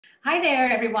Hi there,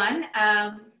 everyone.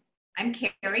 I'm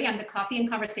Kerri. I'm the Coffee and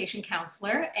Conversation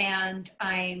Counselor, and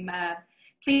I'm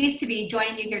pleased to be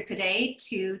joining you here today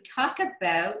to talk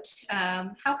about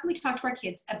how can we talk to our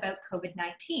kids about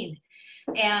COVID-19.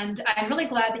 And I'm really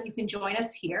glad that you can join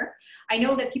us here. I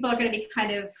know that people are going to be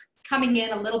kind of coming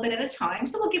in a little bit at a time,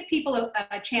 so we'll give people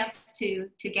a chance to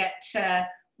get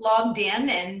logged in.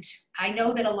 And I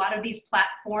know that a lot of these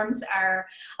platforms are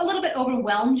a little bit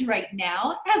overwhelmed right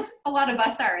now, as a lot of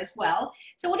us are as well.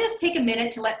 So we'll just take a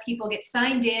minute to let people get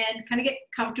signed in, kind of get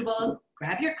comfortable,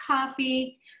 grab your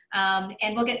coffee,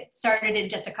 and we'll get started in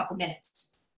just a couple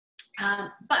minutes.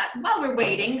 But while we're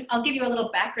waiting, I'll give you a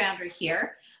little backgrounder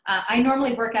here. I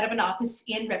normally work out of an office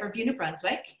in Riverview, New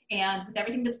Brunswick, and with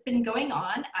everything that's been going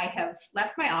on, I have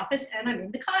left my office and I'm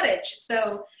in the cottage.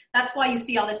 So that's why you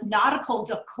see all this nautical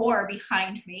decor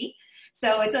behind me.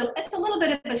 So it's a little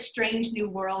bit of a strange new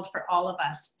world for all of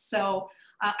us. So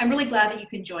I'm really glad that you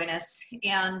can join us.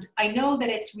 And I know that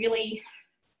it's really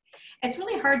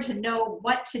hard to know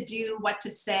what to do, what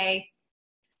to say.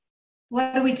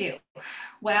 What do we do?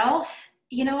 Well,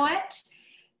 you know what?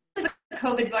 The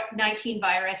COVID-19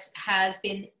 virus has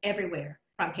been everywhere.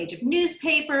 Front page of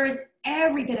newspapers,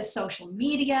 every bit of social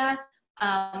media.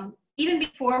 Even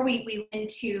before we went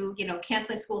to,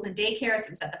 canceling schools and daycares, it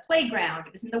was at the playground,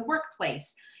 it was in the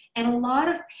workplace. And a lot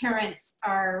of parents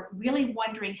are really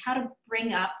wondering how to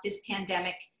bring up this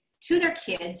pandemic to their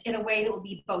kids in a way that will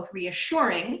be both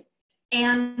reassuring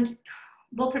and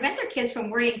will prevent their kids from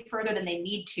worrying further than they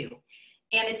need to.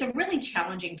 And it's a really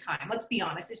challenging time. Let's be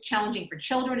honest, it's challenging for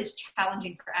children, it's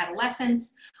challenging for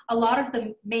adolescents. A lot of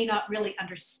them may not really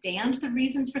understand the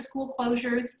reasons for school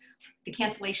closures, the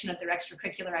cancellation of their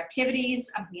extracurricular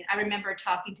activities. I mean, I remember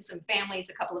talking to some families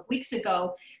a couple of weeks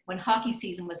ago when hockey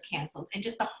season was canceled, and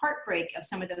just the heartbreak of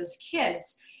some of those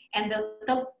kids and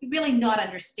the really not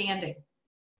understanding.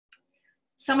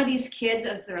 Some of these kids,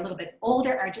 as they're a little bit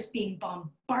older, are just being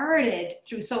bombarded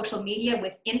through social media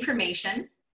with information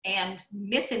and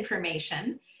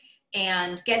misinformation,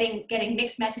 and getting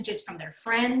mixed messages from their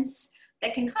friends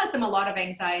that can cause them a lot of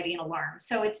anxiety and alarm.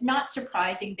 So it's not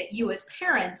surprising that you as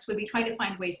parents would be trying to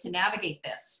find ways to navigate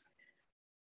this.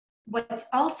 What's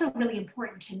also really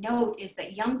important to note is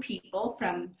that young people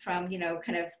from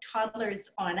kind of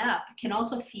toddlers on up can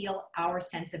also feel our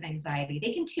sense of anxiety.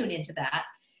 They can tune into that,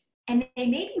 and they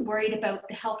may be worried about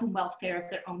the health and welfare of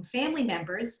their own family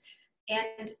members.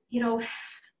 And,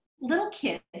 little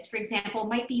kids, for example,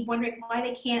 might be wondering why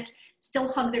they can't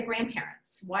still hug their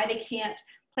grandparents, why they can't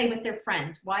play with their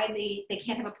friends, why they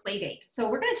can't have a play date. So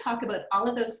we're going to talk about all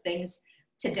of those things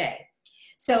today.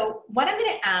 So what I'm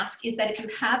going to ask is that if you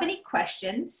have any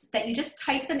questions, that you just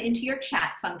type them into your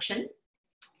chat function.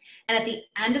 And at the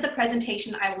end of the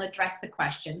presentation, I will address the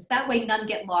questions. That way none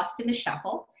get lost in the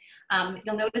shuffle.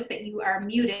 You'll notice that you are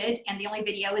muted and the only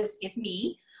video is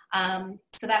me.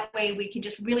 So that way we can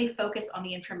just really focus on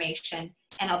the information,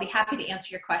 and I'll be happy to answer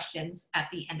your questions at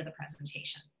the end of the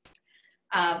presentation.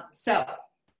 So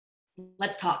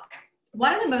let's talk.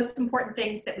 One of the most important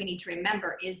things that we need to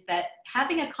remember is that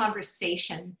having a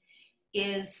conversation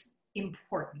is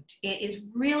important. It is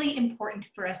really important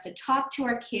for us to talk to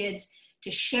our kids,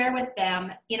 to share with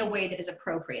them in a way that is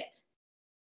appropriate.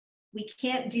 We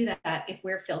can't do that if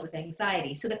we're filled with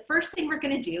anxiety. So the first thing we're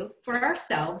going to do for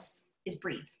ourselves is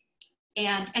breathe.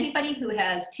 And anybody who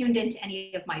has tuned into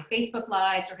any of my Facebook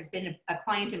Lives or has been a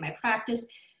client in my practice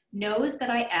knows that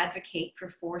I advocate for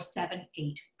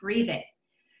 4-7-8 breathing.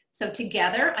 So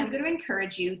together, I'm going to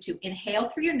encourage you to inhale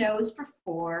through your nose for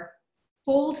 4,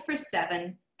 hold for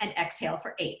 7, and exhale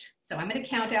for 8. So I'm going to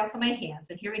count out from my hands,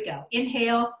 and here we go.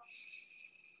 Inhale,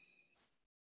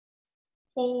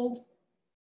 hold,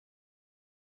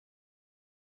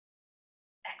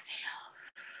 exhale.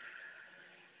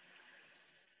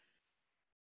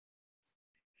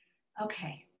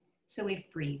 Okay, so we've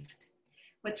breathed.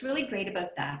 What's really great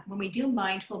about that, when we do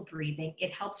mindful breathing,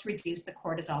 it helps reduce the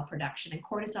cortisol production, and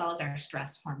cortisol is our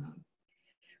stress hormone.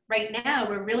 Right now,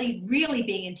 we're really, really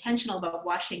being intentional about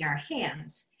washing our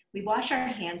hands. We wash our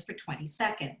hands for 20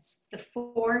 seconds. The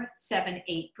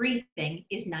 4-7-8 breathing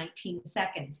is 19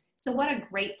 seconds. So what a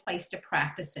great place to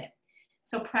practice it.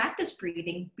 So practice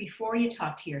breathing before you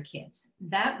talk to your kids.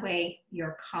 That way,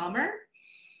 you're calmer,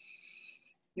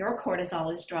 your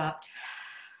cortisol is dropped,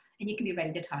 and you can be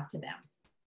ready to talk to them.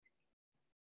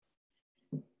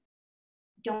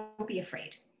 Don't be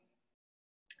afraid.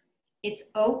 It's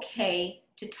okay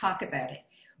to talk about it.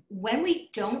 When we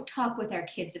don't talk with our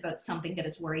kids about something that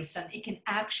is worrisome, it can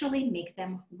actually make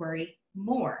them worry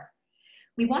more.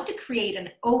 We want to create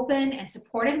an open and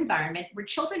supportive environment where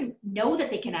children know that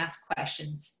they can ask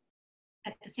questions.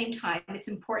 at the same time, it's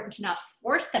important to not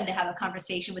force them to have a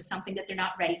conversation with something that they're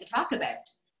not ready to talk about.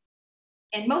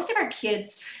 And most of our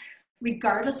kids,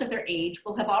 regardless of their age,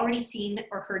 will have already seen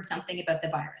or heard something about the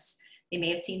virus. They may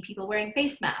have seen people wearing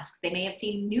face masks. They may have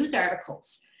seen news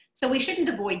articles. So we shouldn't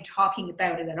avoid talking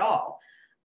about it at all.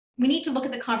 We need to look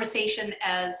at the conversation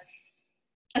as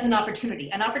an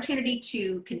opportunity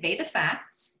to convey the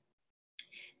facts,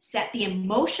 set the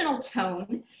emotional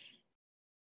tone,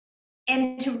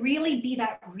 and to really be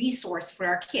that resource for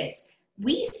our kids.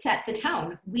 We set the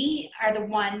tone. We are the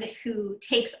one who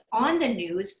takes on the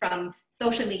news from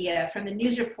social media, from the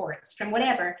news reports, from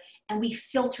whatever, and we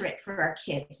filter it for our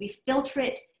kids. We filter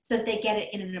it so that they get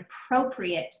it in an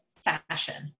appropriate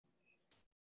fashion.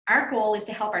 Our goal is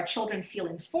to help our children feel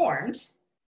informed,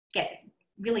 get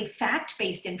really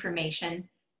fact-based information,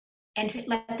 and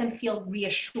let them feel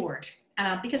reassured.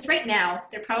 Because right now,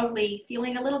 they're probably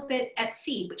feeling a little bit at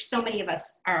sea, which so many of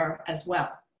us are as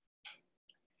well.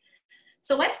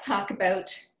 So let's talk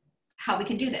about how we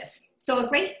can do this. So a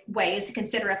great way is to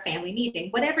consider a family meeting,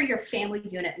 whatever your family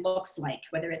unit looks like,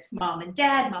 whether it's mom and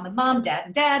mom, dad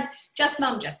and dad, just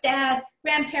mom, just dad,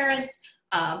 grandparents,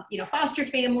 foster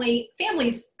family.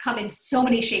 Families come in so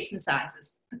many shapes and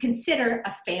sizes, but consider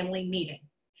a family meeting.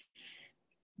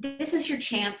 This is your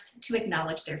chance to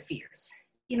acknowledge their fears.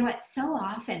 You know what, so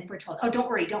often we're told, oh, don't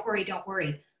worry, don't worry, don't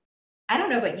worry. I don't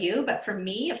know about you, but for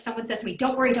me, if someone says to me,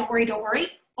 don't worry, don't worry, don't worry,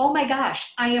 oh my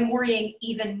gosh, I am worrying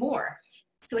even more.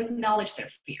 So acknowledge their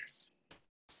fears.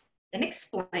 Then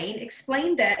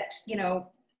explain that,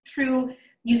 through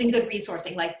using good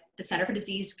resourcing like the Center for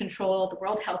Disease Control, the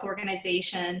World Health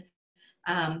Organization,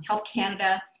 Health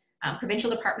Canada, Provincial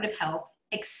Department of Health,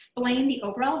 explain the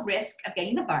overall risk of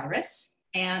getting the virus,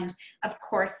 and of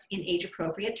course, in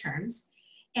age-appropriate terms,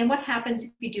 and what happens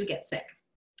if you do get sick.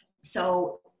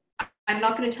 So I'm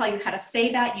not going to tell you how to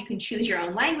say that. You can choose your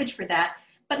own language for that,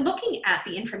 but looking at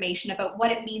the information about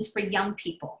what it means for young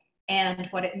people and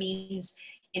what it means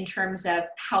in terms of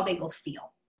how they will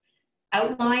feel.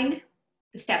 Outline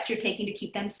the steps you're taking to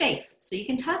keep them safe. So you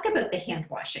can talk about the hand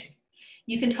washing.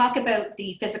 You can talk about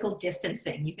the physical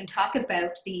distancing. You can talk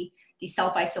about the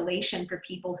self-isolation for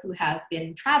people who have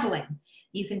been traveling.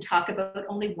 You can talk about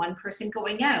only one person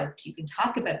going out. You can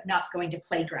talk about not going to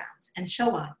playgrounds and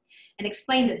so on, and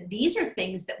explain that these are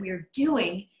things that we are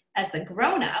doing as the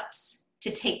grown-ups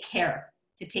to take care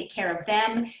of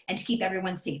them and to keep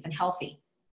everyone safe and healthy.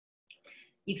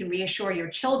 You can reassure your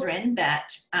children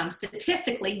that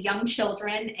statistically, young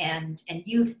children and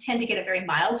youth tend to get a very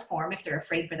mild form if they're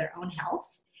afraid for their own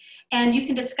health. And you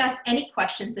can discuss any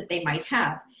questions that they might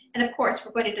have. And of course,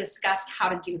 we're going to discuss how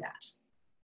to do that.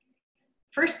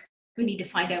 First, we need to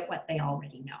find out what they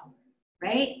already know,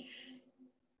 right?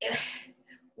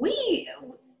 We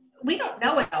don't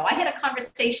know it though. I had a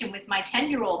conversation with my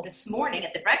 10-year-old this morning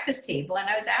at the breakfast table, and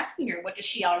I was asking her, what does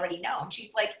she already know? And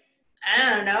she's like, I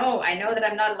don't know. I know that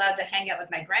I'm not allowed to hang out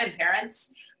with my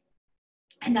grandparents.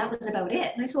 And that was about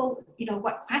it. And I said, well,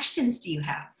 what questions do you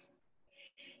have?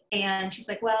 And she's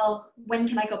like, well, when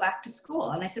can I go back to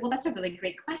school? And I said, well, that's a really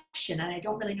great question. And I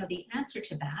don't really know the answer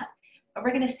to that. But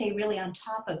we're going to stay really on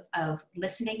top of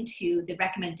listening to the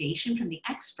recommendation from the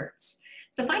experts.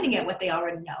 So finding out what they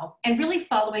already know and really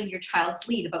following your child's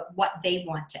lead about what they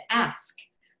want to ask,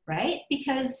 right?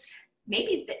 Because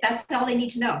maybe that's all they need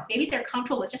to know. Maybe they're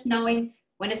comfortable with just knowing,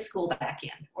 when is school back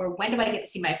in, or when do I get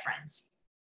to see my friends?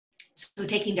 So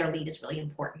taking their lead is really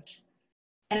important.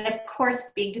 And of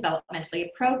course, being developmentally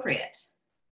appropriate.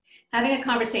 Having a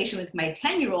conversation with my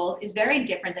 10-year-old is very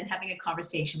different than having a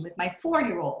conversation with my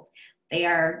 4-year-old. They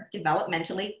are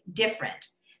developmentally different.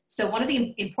 So one of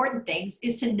the important things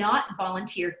is to not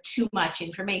volunteer too much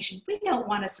information. We don't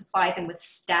want to supply them with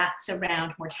stats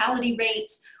around mortality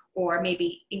rates or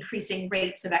maybe increasing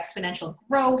rates of exponential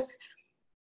growth.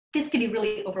 This can be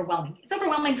really overwhelming. It's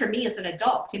overwhelming for me as an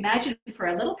adult. Imagine for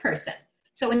a little person.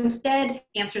 So instead,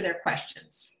 answer their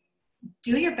questions.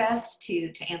 Do your best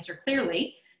to answer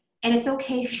clearly, and it's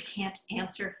okay if you can't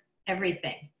answer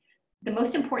everything. The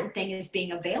most important thing is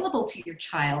being available to your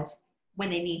child when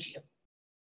they need you.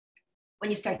 When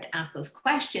you start to ask those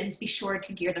questions, be sure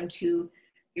to gear them to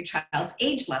your child's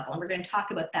age level, and we're going to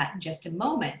talk about that in just a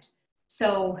moment.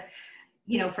 So,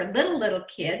 for little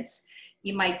kids,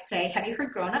 you might say, have you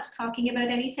heard grown-ups talking about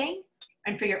anything?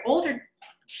 And for your older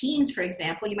teens, for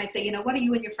example, you might say, what are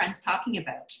you and your friends talking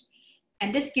about?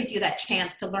 And this gives you that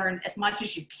chance to learn as much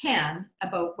as you can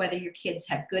about whether your kids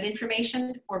have good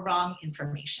information or wrong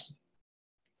information.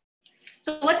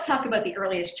 So let's talk about the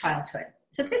earliest childhood.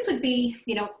 So this would be,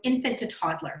 infant to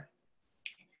toddler.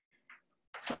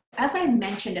 So as I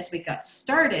mentioned as we got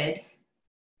started,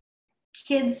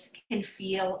 kids can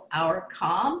feel our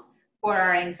calm or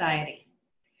our anxiety.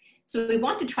 So we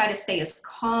want to try to stay as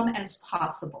calm as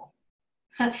possible.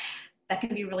 That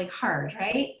can be really hard,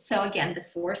 right? So again,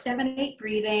 the 4-7-8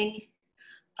 breathing,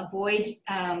 avoid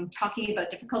talking about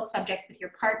difficult subjects with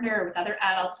your partner or with other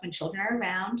adults when children are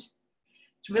around.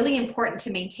 It's really important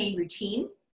to maintain routine.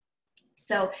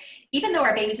 So even though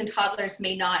our babies and toddlers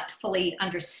may not fully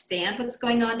understand what's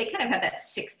going on, they kind of have that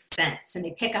sixth sense and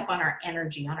they pick up on our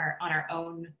energy, on our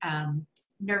own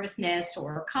nervousness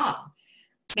or calm.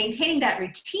 Maintaining that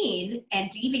routine and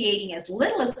deviating as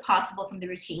little as possible from the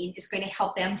routine is going to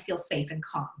help them feel safe and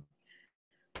calm.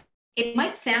 It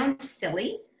might sound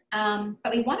silly,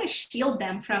 but we want to shield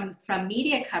them from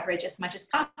media coverage as much as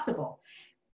possible.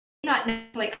 Not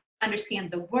necessarily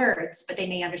understand the words, but they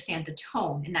may understand the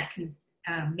tone, and that can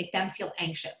make them feel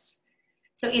anxious.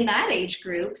 So in that age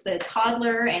group, the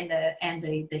toddler and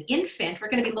the infant, we're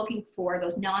going to be looking for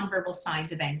those nonverbal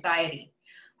signs of anxiety.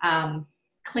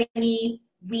 Clingy,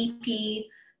 weepy,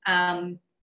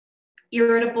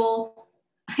 irritable.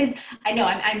 I know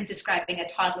I'm describing a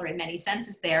toddler in many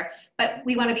senses there, but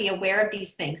we want to be aware of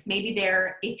these things. Maybe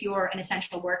if you're an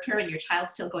essential worker and your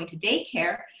child's still going to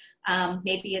daycare,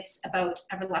 maybe it's about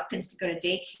a reluctance to go to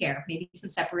daycare, maybe some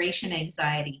separation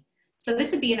anxiety. So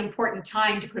this would be an important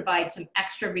time to provide some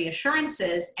extra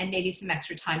reassurances and maybe some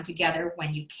extra time together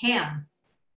when you can.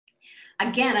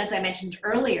 Again, as I mentioned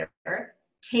earlier,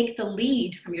 take the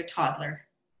lead from your toddler.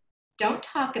 Don't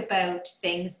talk about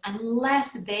things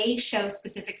unless they show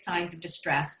specific signs of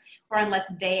distress or unless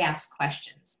they ask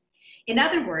questions. In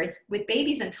other words, with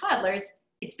babies and toddlers,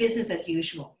 it's business as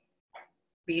usual.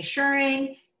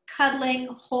 Reassuring, cuddling,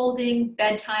 holding,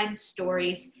 bedtime,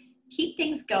 stories. Keep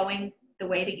things going the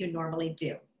way that you normally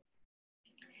do.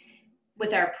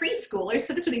 With our preschoolers,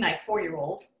 so this would be my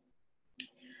 4-year-old,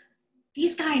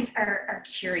 these guys are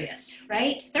curious,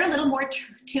 right? They're a little more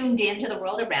tuned into the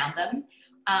world around them.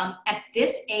 At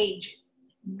this age,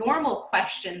 normal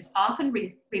questions often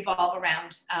revolve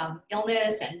around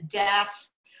illness and death,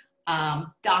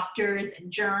 doctors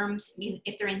and germs. I mean,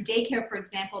 if they're in daycare, for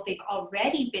example, they've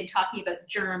already been talking about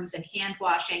germs and hand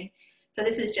washing. So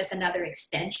this is just another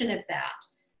extension of that.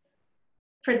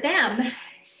 For them,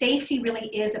 safety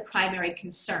really is a primary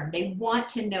concern. They want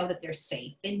to know that they're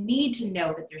safe. They need to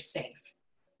know that they're safe.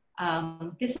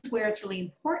 This is where it's really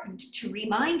important to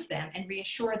remind them and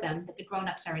reassure them that the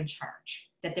grown-ups are in charge,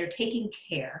 that they're taking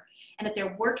care, and that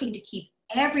they're working to keep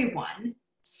everyone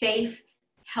safe,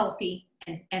 healthy,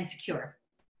 and secure.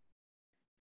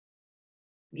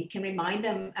 We can remind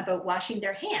them about washing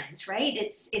their hands, right?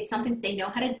 It's something they know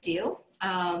how to do.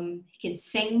 You can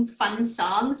sing fun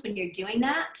songs when you're doing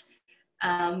that.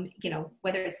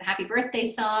 Whether it's the happy birthday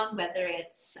song, whether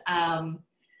it's,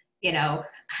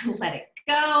 let it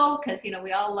go, because,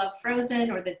 we all love Frozen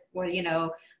or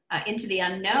Into the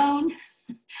Unknown.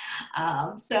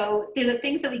 So there are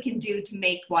things that we can do to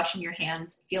make washing your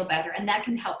hands feel better, and that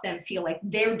can help them feel like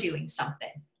they're doing something.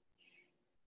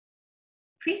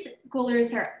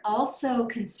 Preschoolers are also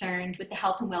concerned with the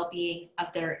health and well-being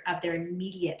of their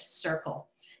immediate circle.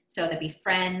 So that'd be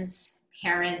friends,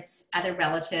 parents, other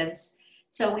relatives.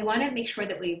 So we want to make sure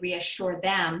that we reassure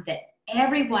them that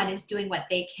everyone is doing what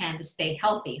they can to stay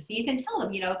healthy. So you can tell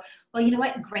them, well, you know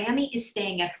what? Grammy is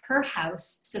staying at her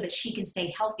house so that she can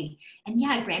stay healthy. And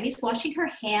yeah, Grammy's washing her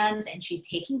hands and she's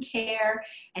taking care,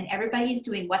 and everybody's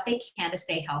doing what they can to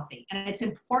stay healthy. And it's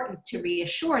important to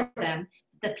reassure them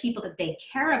the people that they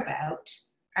care about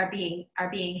are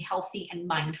being healthy and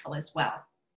mindful as well.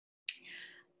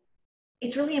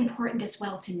 It's really important as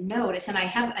well to notice, and I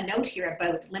have a note here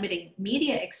about limiting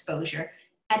media exposure.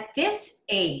 At this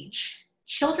age,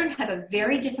 children have a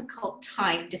very difficult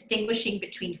time distinguishing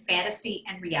between fantasy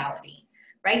and reality,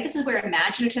 right? This is where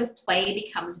imaginative play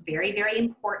becomes very, very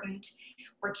important,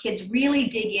 where kids really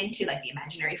dig into like the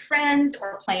imaginary friends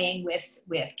or playing with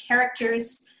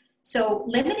characters. So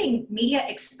limiting media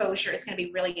exposure is going to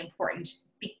be really important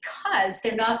because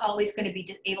they're not always going to be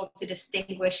able to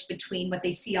distinguish between what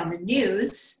they see on the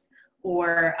news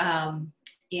or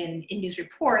in news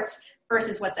reports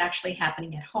versus what's actually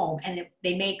happening at home. And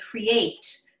they may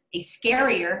create a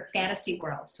scarier fantasy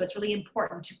world. So it's really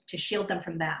important to shield them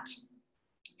from that.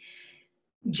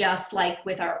 Just like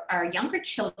with our younger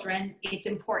children, it's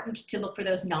important to look for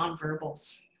those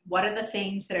nonverbals. What are the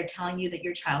things that are telling you that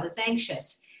your child is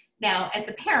anxious? Now, as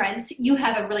the parents, you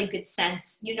have a really good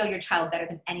sense. You know your child better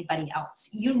than anybody else.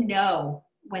 You know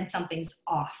when something's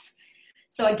off.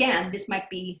 So again, this might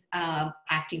be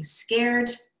acting scared,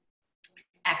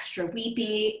 extra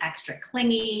weepy, extra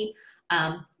clingy,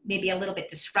 maybe a little bit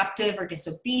disruptive or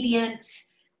disobedient.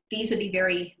 These would be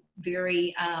very,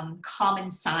 very common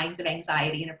signs of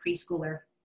anxiety in a preschooler.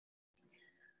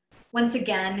 Once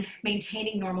again,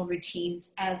 maintaining normal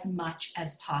routines as much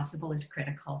as possible is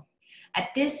critical. At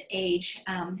this age,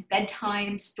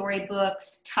 bedtime,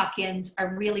 storybooks, tuck-ins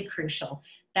are really crucial.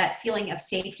 That feeling of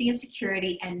safety and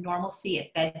security and normalcy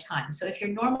at bedtime. So if your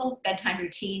normal bedtime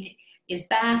routine is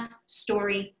bath,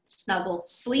 story, snuggle,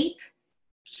 sleep,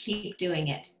 keep doing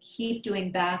it. Keep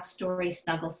doing bath, story,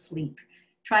 snuggle, sleep.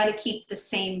 Try to keep the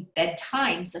same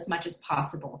bedtimes as much as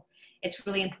possible. It's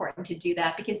really important to do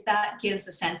that because that gives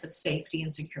a sense of safety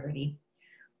and security.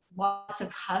 Lots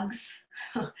of hugs,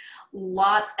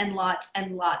 lots and lots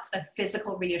and lots of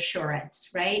physical reassurance,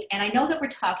 right? And I know that we're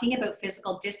talking about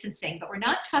physical distancing, but we're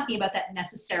not talking about that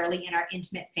necessarily in our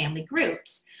intimate family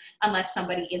groups, unless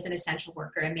somebody is an essential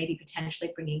worker and maybe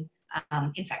potentially bringing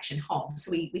infection home.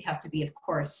 So we have to be, of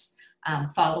course,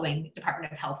 following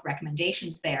Department of Health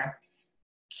recommendations there.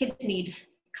 Kids need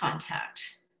contact,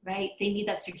 right? They need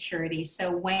that security.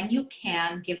 So when you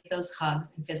can, give those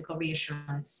hugs and physical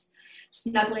reassurance.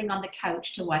 Snuggling on the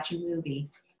couch to watch a movie,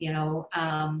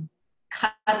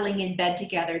 cuddling in bed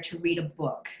together to read a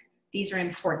book. These are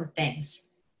important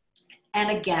things. And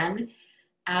again,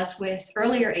 as with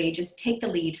earlier ages, take the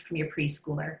lead from your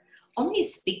preschooler. Only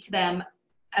speak to them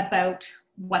about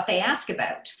what they ask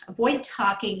about. Avoid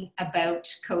talking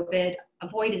about COVID.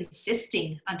 Avoid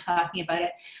insisting on talking about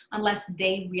it unless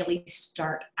they really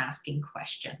start asking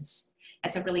questions.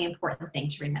 That's a really important thing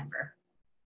to remember.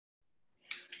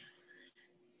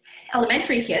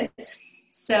 Elementary kids,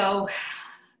 so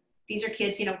these are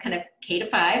kids, kind of K to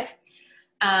 5.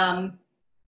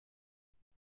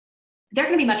 They're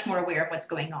going to be much more aware of what's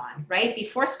going on, right?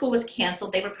 Before school was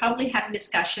canceled, they were probably having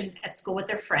discussion at school with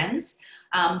their friends.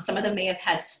 Some of them may have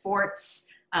had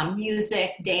sports,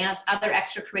 music, dance, other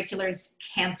extracurriculars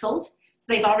canceled.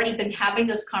 So they've already been having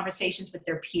those conversations with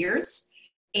their peers.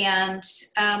 And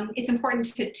it's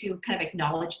important to kind of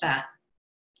acknowledge that,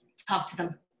 talk to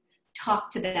them.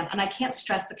 And I can't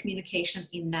stress the communication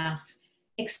enough.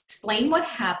 Explain what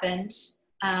happened,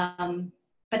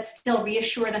 but still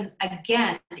reassure them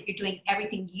again that you're doing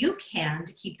everything you can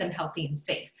to keep them healthy and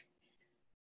safe.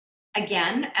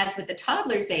 Again, as with the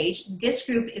toddler's age, this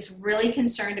group is really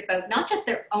concerned about not just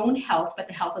their own health, but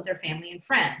the health of their family and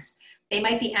friends. They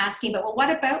might be asking, but well, what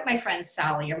about my friend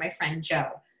Sally or my friend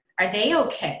Joe? Are they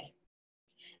okay?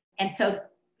 And so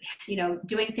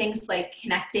doing things like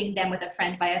connecting them with a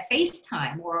friend via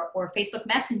FaceTime or Facebook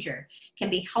Messenger can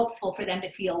be helpful for them to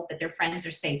feel that their friends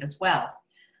are safe as well.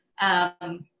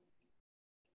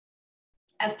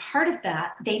 As part of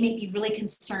that, they may be really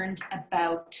concerned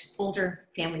about older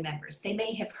family members. They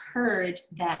may have heard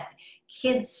that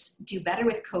kids do better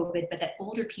with COVID, but that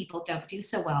older people don't do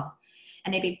so well.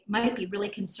 And they might be really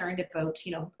concerned about,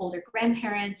 older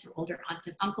grandparents or older aunts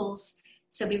and uncles.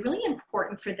 So it'd be really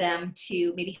important for them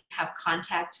to maybe have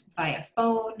contact via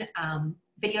phone,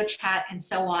 video chat, and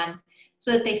so on,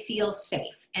 so that they feel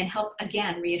safe and help,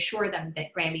 again, reassure them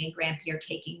that Grammy and Grampy are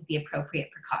taking the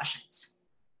appropriate precautions.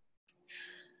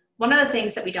 One of the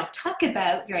things that we don't talk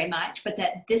about very much, but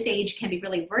that this age can be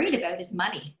really worried about is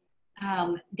money.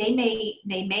 They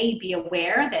may be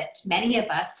aware that many of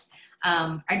us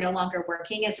are no longer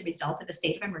working as a result of the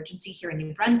state of emergency here in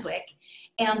New Brunswick.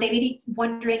 And they may be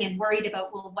wondering and worried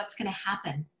about, well, what's going to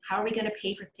happen? How are we going to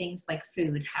pay for things like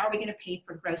food? How are we going to pay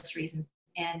for groceries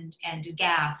and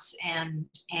gas and?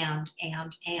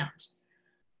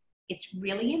 It's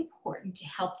really important to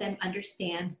help them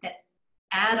understand that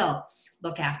adults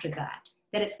look after that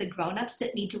it's the grown-ups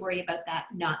that need to worry about that,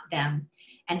 not them.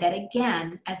 And that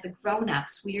again, as the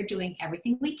grown-ups, we are doing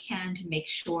everything we can to make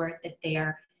sure that they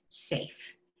are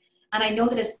safe. And I know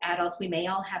that as adults, we may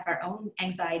all have our own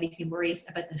anxieties and worries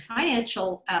about the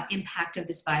financial impact of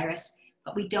this virus,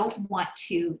 but we don't want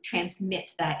to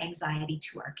transmit that anxiety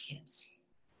to our kids.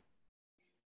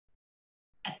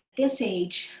 At this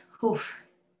age,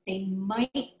 they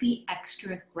might be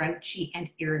extra grouchy and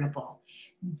irritable.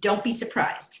 Don't be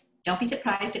surprised. Don't be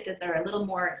surprised if they're a little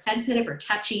more sensitive or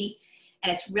touchy.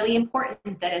 And it's really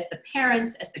important that as the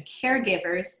parents, as the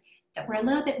caregivers, that we're a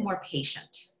little bit more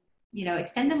patient.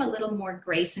 Extend them a little more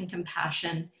grace and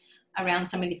compassion around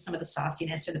some of the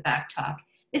sauciness or the back talk.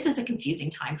 This is a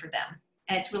confusing time for them,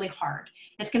 and it's really hard.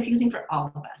 It's confusing for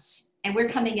all of us. And we're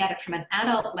coming at it from an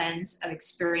adult lens of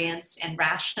experience and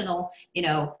rational,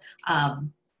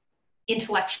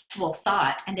 intellectual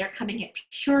thought, and they're coming at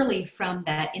purely from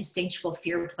that instinctual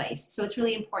fear place. So it's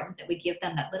really important that we give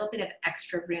them that little bit of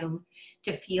extra room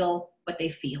to feel what they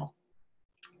feel.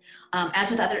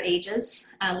 As with other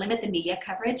ages, limit the media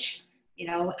coverage.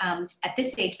 At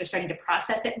this age, they're starting to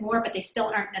process it more, but they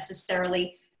still aren't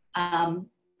necessarily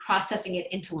processing it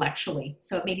intellectually.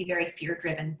 So it may be very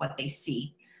fear-driven what they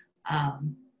see.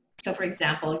 So for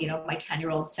example, my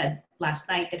 10-year-old said last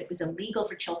night that it was illegal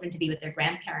for children to be with their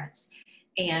grandparents.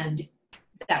 And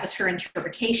that was her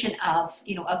interpretation of,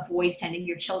 avoid sending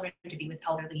your children to be with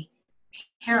elderly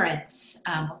parents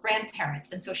or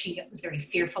grandparents. And so she was very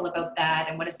fearful about that.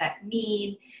 And what does that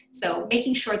mean? So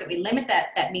making sure that we limit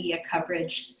that media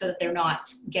coverage so that they're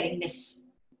not getting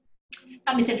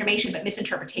not misinformation, but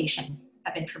misinterpretation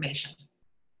of information.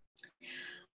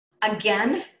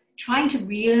 Again, trying to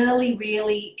really,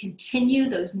 really continue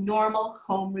those normal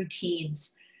home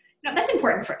routines. That's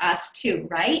important for us too,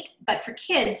 right? But for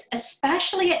kids,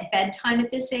 especially at bedtime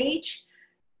at this age,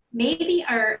 maybe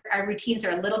our routines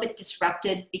are a little bit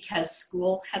disrupted because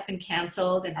school has been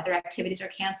canceled and other activities are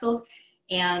canceled.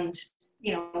 And,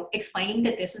 explaining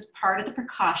that this is part of the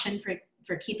precaution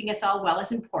for keeping us all well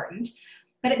is important.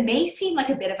 But it may seem like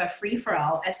a bit of a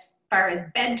free-for-all as far as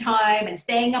bedtime and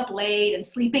staying up late and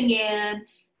sleeping in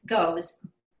goes.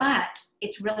 But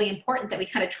it's really important that we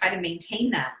kind of try to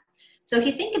maintain that. So if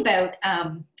you think about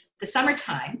the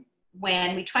summertime,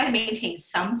 when we try to maintain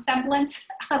some semblance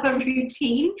of a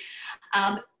routine,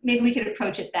 maybe we could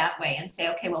approach it that way and say,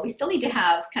 okay, well, we still need to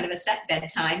have kind of a set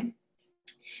bedtime.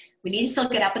 We need to still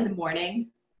get up in the morning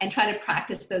and try to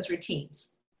practice those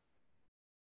routines.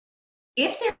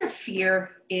 If their fear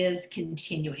is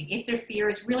continuing, if their fear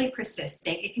is really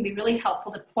persisting, it can be really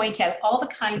helpful to point out all the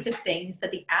kinds of things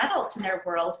that the adults in their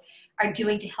world are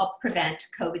doing to help prevent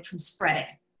COVID from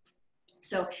spreading.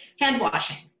 So hand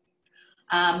washing,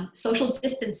 social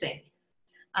distancing,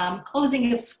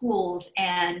 closing of schools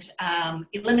and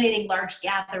eliminating large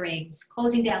gatherings,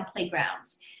 closing down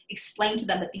playgrounds. Explain to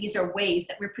them that these are ways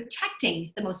that we're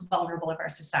protecting the most vulnerable of our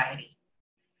society.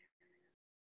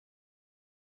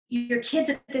 Your kids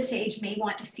at this age may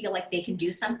want to feel like they can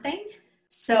do something.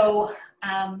 So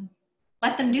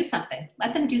let them do something.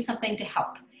 Let them do something to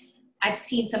help. I've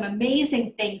seen some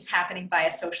amazing things happening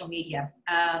via social media.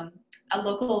 A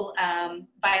local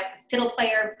fiddle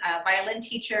player, violin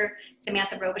teacher,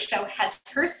 Samantha Robichaux, has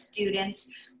her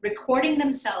students recording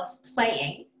themselves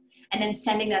playing and then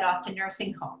sending that off to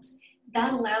nursing homes.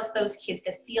 That allows those kids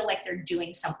to feel like they're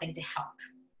doing something to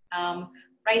help.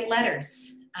 Write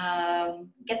letters.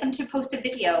 Get them to post a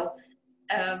video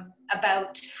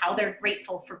about how they're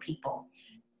grateful for people.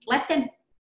 Let them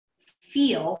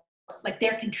feel like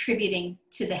they're contributing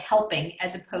to the helping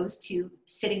as opposed to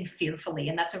sitting fearfully.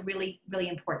 And that's a really, really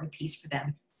important piece for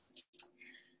them.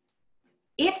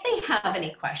 If they have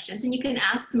any questions, and you can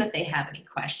ask them if they have any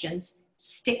questions,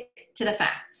 stick to the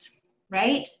facts,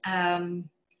 right?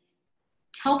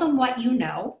 Tell them what you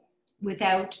know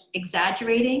without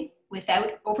exaggerating,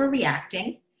 without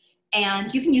overreacting.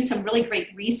 And you can use some really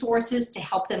great resources to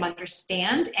help them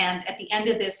understand. And at the end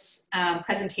of this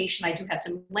presentation, I do have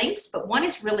some links, but one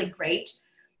is really great.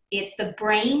 It's the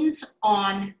Brains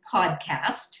On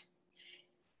podcast.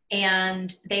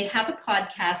 And they have a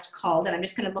podcast called, and I'm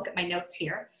just going to look at my notes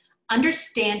here,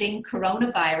 Understanding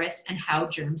Coronavirus and How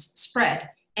Germs Spread.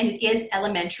 And it is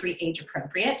elementary age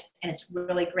appropriate, and it's a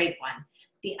really great one.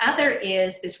 The other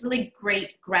is this really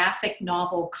great graphic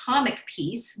novel comic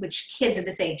piece, which kids at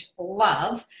this age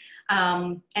love.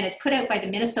 And it's put out by the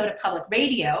Minnesota Public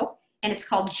Radio, and it's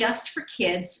called Just for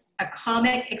Kids, a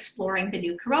comic exploring the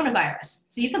new coronavirus.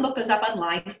 So you can look those up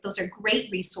online. Those are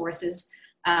great resources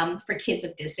for kids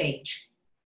of this age.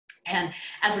 And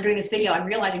as we're doing this video, I'm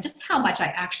realizing just how much I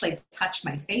actually touch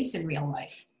my face in real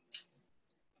life.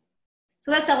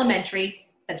 So that's elementary,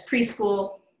 that's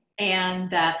preschool, and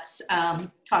that's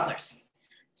toddlers.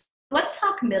 So let's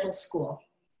talk middle school.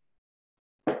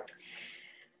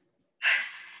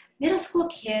 Middle school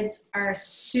kids are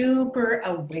super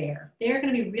aware. They're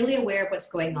going to be really aware of what's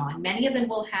going on. Many of them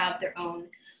will have their own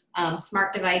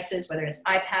smart devices, whether it's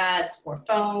iPads or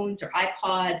phones or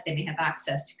iPods. They may have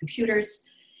access to computers,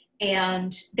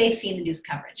 and they've seen the news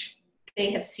coverage.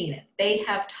 They have seen it. They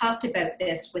have talked about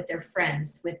this with their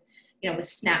friends, with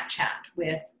Snapchat,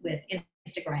 with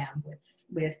Instagram,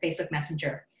 with Facebook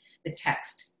Messenger, with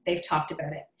text. They've talked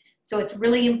about it. So it's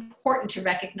really important to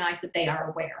recognize that they are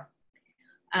aware.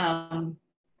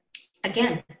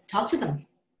 Again, talk to them.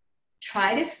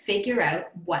 Try to figure out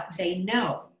what they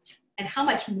know and how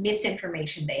much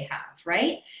misinformation they have,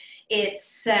 right?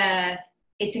 It's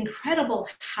incredible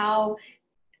how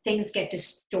things get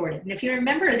distorted. And if you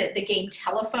remember that the game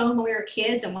telephone when we were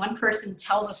kids and one person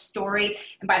tells a story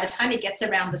and by the time it gets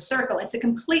around the circle, it's a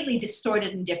completely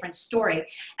distorted and different story.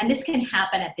 And this can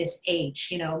happen at this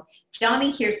age.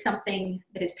 Johnny hears something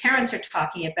that his parents are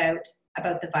talking about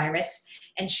the virus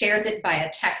and shares it via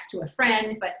text to a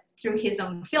friend, but through his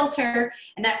own filter,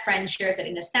 and that friend shares it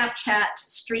in a Snapchat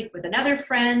streak with another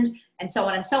friend, and so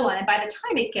on and so on. And by the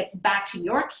time it gets back to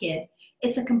your kid,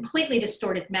 it's a completely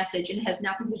distorted message and has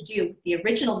nothing to do with the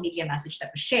original media message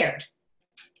that was shared.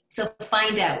 So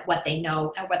find out what they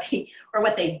know and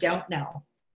what they don't know.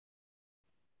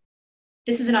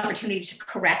 This is an opportunity to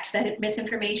correct that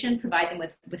misinformation, provide them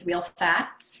with real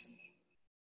facts.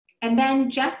 And then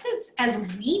just as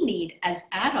we need as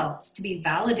adults to be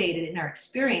validated in our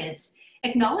experience,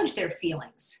 acknowledge their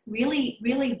feelings, really,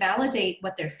 really validate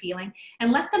what they're feeling,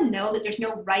 and let them know that there's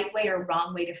no right way or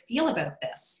wrong way to feel about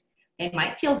this. They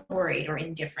might feel worried or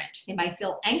indifferent. They might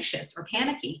feel anxious or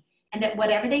panicky, and that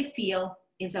whatever they feel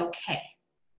is okay.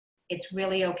 It's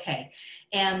really okay.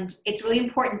 And it's really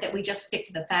important that we just stick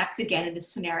to the facts again in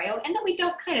this scenario, and that we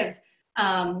don't kind of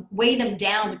weigh them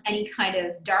down with any kind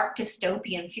of dark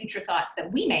dystopian future thoughts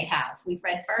that we may have. We've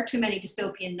read far too many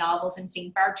dystopian novels and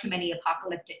seen far too many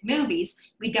apocalyptic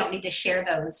movies. We don't need to share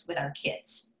those with our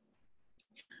kids.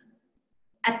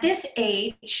 At this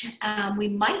age, we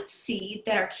might see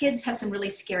that our kids have some really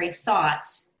scary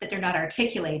thoughts that they're not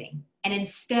articulating. And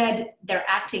instead, they're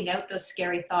acting out those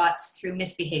scary thoughts through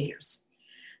misbehaviors,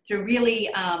 through really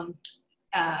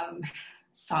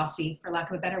saucy, for lack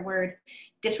of a better word,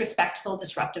 disrespectful,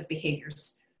 disruptive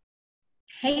behaviors.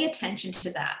 Pay attention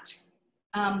to that.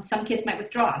 Some kids might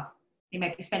withdraw. They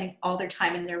might be spending all their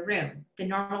time in their room. The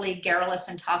normally garrulous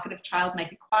and talkative child might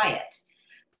be quiet.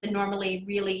 The normally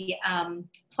really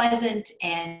pleasant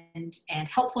and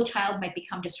helpful child might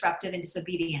become disruptive and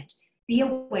disobedient. Be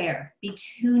aware, be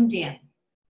tuned in.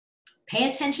 Pay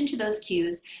attention to those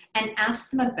cues and ask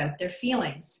them about their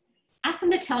feelings. Ask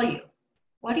them to tell you,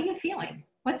 what are you feeling?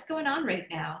 What's going on right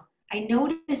now? I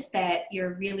noticed that you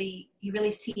really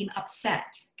seem upset.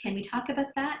 Can we talk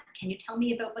about that? Can you tell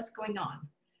me about what's going on?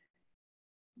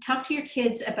 Talk to your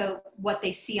kids about what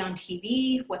they see on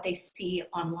TV, what they see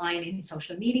online in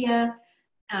social media.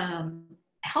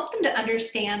 Help them to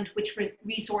understand which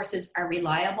resources are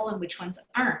reliable and which ones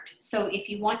aren't. So if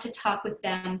you want to talk with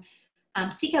them,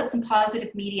 seek out some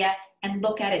positive media and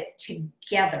look at it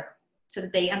together so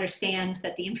that they understand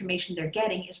that the information they're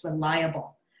getting is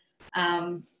reliable.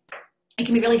 It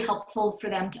can be really helpful for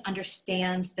them to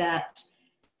understand that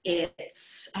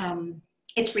it's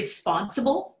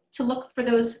responsible to look for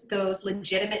those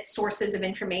legitimate sources of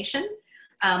information.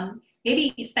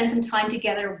 Maybe spend some time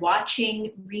together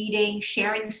watching, reading,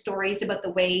 sharing stories about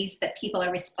the ways that people are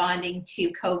responding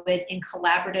to COVID in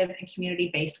collaborative and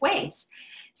community-based ways.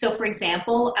 So for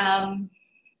example,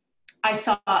 I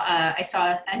saw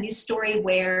a news story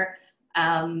where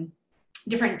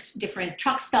different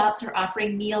truck stops are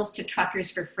offering meals to truckers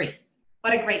for free.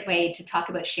 What a great way to talk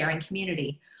about sharing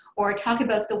community. Or talk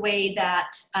about the way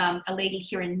that a lady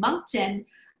here in Moncton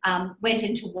went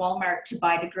into Walmart to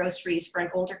buy the groceries for an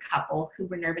older couple who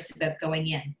were nervous about going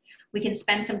in. We can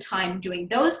spend some time doing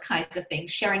those kinds of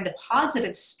things, sharing the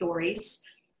positive stories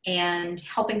and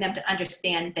helping them to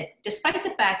understand that despite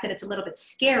the fact that it's a little bit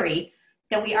scary,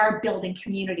 that we are building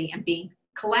community and being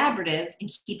collaborative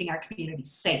and keeping our community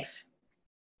safe.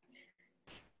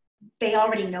 They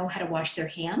already know how to wash their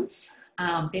hands.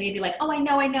 They may be like, oh,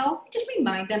 I know. Just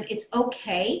remind them it's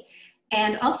okay.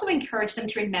 And also encourage them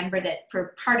to remember that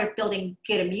for part of building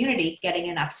good immunity, getting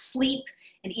enough sleep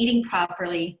and eating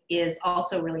properly is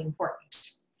also really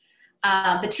important.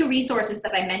 The two resources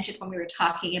that I mentioned when we were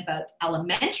talking about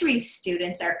elementary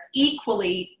students are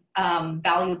equally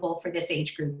valuable for this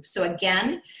age group. So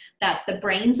again, that's the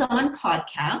Brains On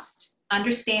podcast,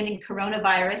 Understanding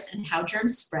Coronavirus and How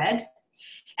Germs Spread.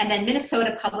 And then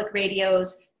Minnesota Public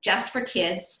Radio's Just for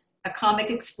Kids, a comic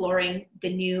exploring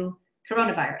the new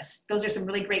coronavirus. Those are some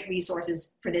really great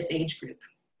resources for this age group.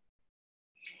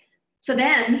 So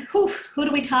then, who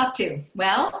do we talk to?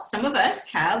 Well, some of us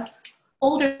have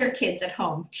older kids at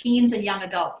home, teens and young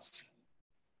adults.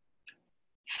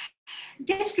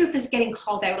 This group is getting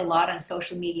called out a lot on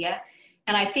social media,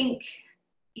 and I think,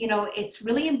 it's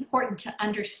really important to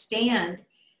understand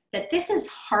that this is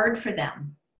hard for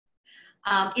them.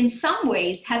 In some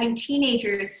ways, having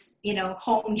teenagers,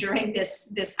 home during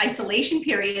this isolation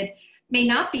period may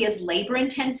not be as labor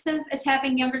intensive as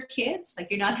having younger kids.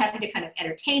 Like, you're not having to kind of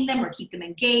entertain them or keep them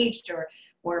engaged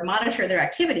or monitor their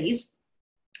activities,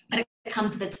 but it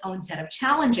comes with its own set of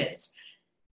challenges.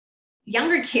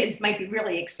 Younger kids might be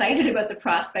really excited about the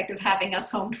prospect of having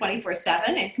us home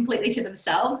 24/7 and completely to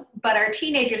themselves, but our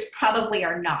teenagers probably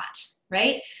are not,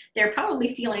 right? They're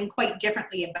probably feeling quite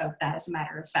differently about that, as a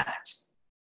matter of fact.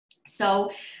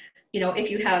 So,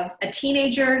 if you have a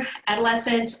teenager,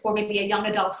 adolescent, or maybe a young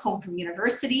adult home from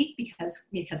university because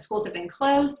schools have been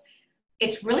closed,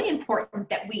 it's really important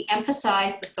that we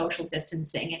emphasize the social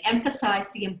distancing and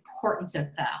emphasize the importance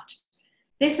of that.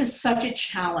 This is such a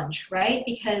challenge, right?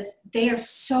 Because they are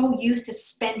so used to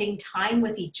spending time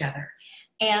with each other.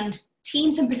 And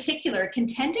teens in particular can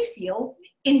tend to feel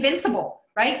invincible,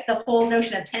 right? The whole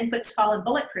notion of 10 foot tall and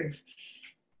bulletproof.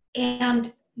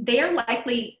 And they are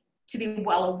likely to be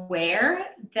well aware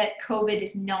that COVID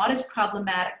is not as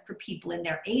problematic for people in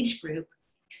their age group.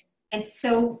 And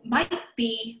so might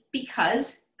be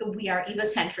because we are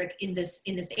egocentric in this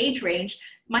age range,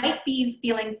 might be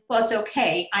feeling, well, it's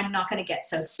okay, I'm not going to get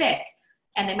so sick.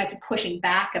 And they might be pushing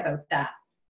back about that.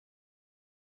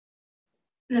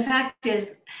 And the fact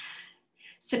is,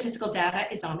 statistical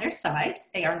data is on their side.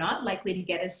 They are not likely to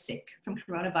get as sick from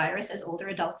coronavirus as older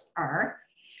adults are.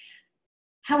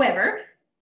 However,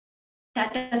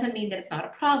 that doesn't mean that it's not a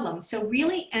problem. So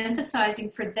really emphasizing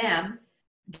for them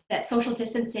that social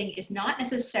distancing is not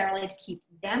necessarily to keep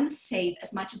them safe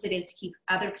as much as it is to keep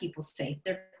other people safe,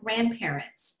 their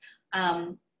grandparents.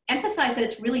 Emphasize that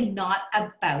it's really not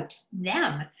about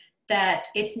them, that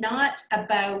it's not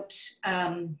about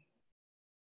the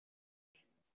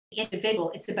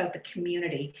individual, it's about the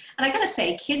community. And I gotta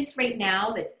say, kids right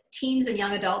now, that teens and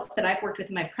young adults that I've worked with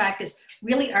in my practice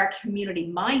really are community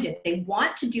minded. They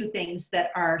want to do things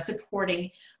that are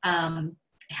supporting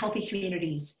healthy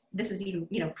communities. This is even,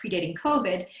 predating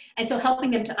COVID. And so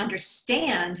helping them to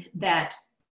understand that,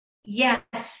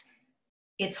 yes,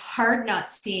 it's hard not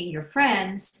seeing your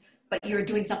friends, but you're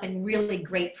doing something really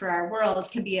great for our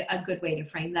world can be a good way to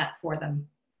frame that for them.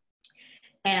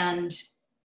 And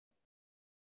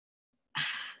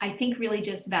I think really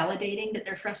just validating that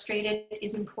they're frustrated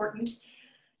is important.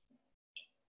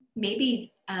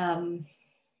 Maybe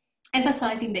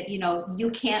emphasizing that, you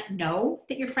can't know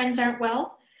that your friends aren't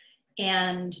well.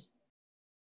 And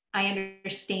I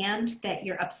understand that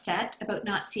you're upset about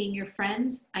not seeing your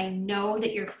friends. I know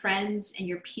that your friends and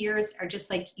your peers are just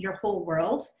like your whole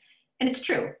world. And it's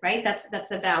true, right? That's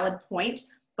the valid point.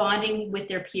 Bonding with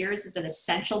their peers is an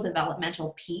essential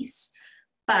developmental piece,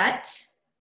 but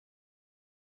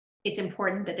it's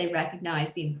important that they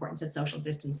recognize the importance of social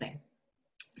distancing.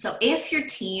 So if your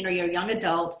teen or your young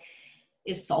adult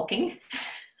is sulking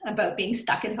about being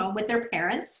stuck at home with their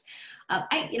parents,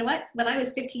 you know what, when I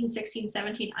was 15, 16,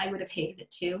 17, I would have hated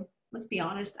it too. Let's be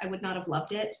honest, I would not have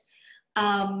loved it.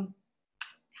 Have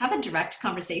a direct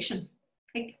conversation.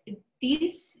 Like,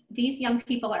 these young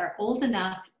people are old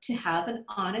enough to have an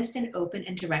honest and open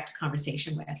and direct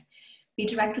conversation with. Be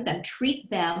direct with them. Treat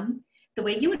them the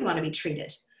way you would want to be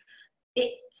treated.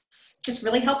 It's just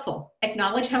really helpful.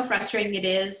 Acknowledge how frustrating it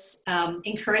is.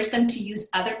 Encourage them to use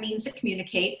other means to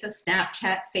communicate. So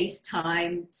Snapchat,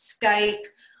 FaceTime, Skype,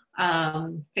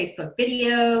 Facebook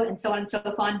video, and so on and so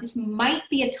on. This might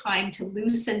be a time to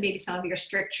loosen maybe some of your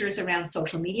strictures around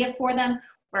social media for them,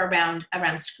 or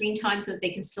around screen time, so that they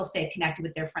can still stay connected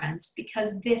with their friends,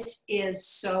 because this is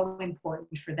so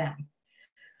important for them.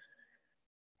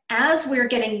 As we're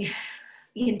getting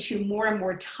into more and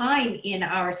more time in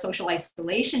our social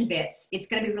isolation bits, it's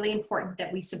going to be really important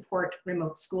that we support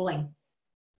remote schooling.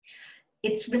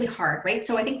 It's really hard, right?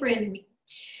 So I think we're in week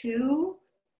 2.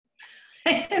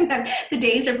 The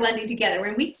days are blending together. We're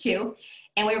in week 2,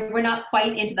 and we're not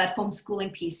quite into that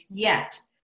homeschooling piece yet.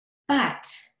 But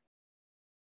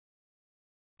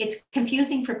it's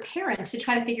confusing for parents to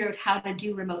try to figure out how to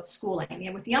do remote schooling.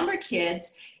 And with younger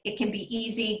kids, it can be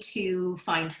easy to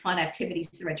find fun activities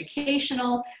that are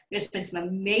educational. There's been some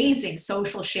amazing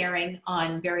social sharing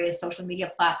on various social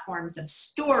media platforms of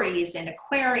stories and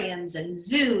aquariums and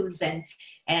zoos and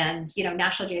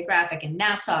National Geographic and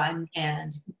NASA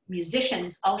and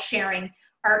musicians all sharing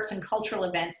arts and cultural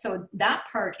events. So that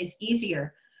part is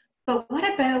easier. But what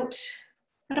about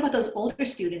those older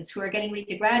students who are getting ready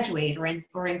to graduate or in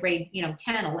grade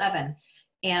 10, 11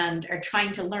 and are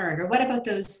trying to learn? Or what about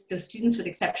those students with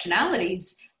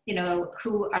exceptionalities,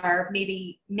 who are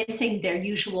maybe missing their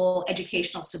usual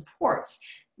educational supports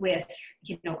with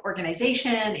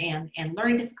organization and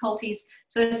learning difficulties?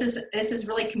 So this is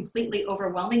really completely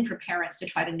overwhelming for parents to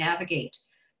try to navigate.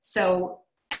 So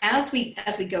as we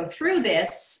go through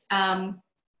this,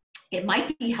 it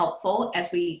might be helpful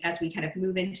as we kind of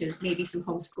move into maybe some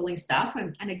homeschooling stuff.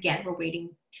 And again, we're waiting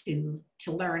to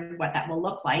learn what that will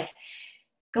look like.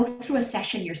 Go through a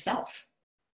session yourself,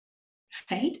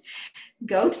 right?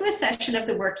 Go through a session of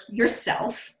the work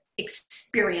yourself,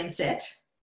 experience it.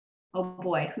 Oh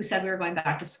boy, who said we were going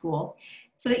back to school?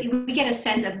 So that we get a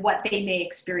sense of what they may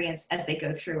experience as they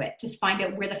go through it, to find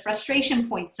out where the frustration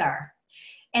points are.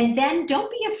 And then don't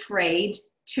be afraid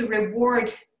to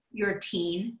reward your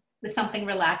teen with something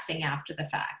relaxing after the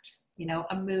fact. you know,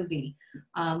 a movie,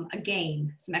 a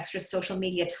game, some extra social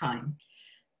media time,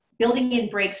 building in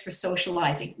breaks for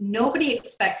socializing. Nobody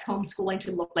expects homeschooling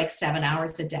to look like 7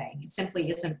 hours a day. It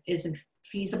simply isn't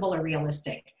feasible or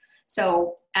realistic.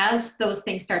 So as those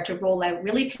things start to roll out,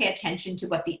 really pay attention to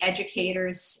what the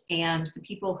educators and the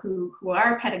people who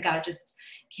are pedagogists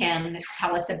can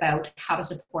tell us about how to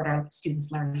support our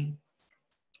students' learning.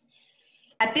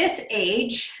 At this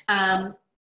age,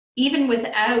 even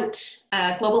without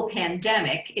a global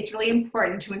pandemic, it's really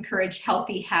important to encourage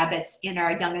healthy habits in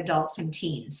our young adults and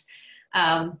teens.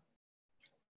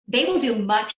 They will do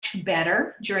much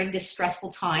better during this stressful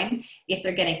time if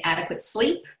they're getting adequate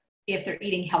sleep, if they're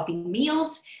eating healthy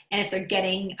meals, and if they're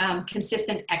getting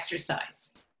consistent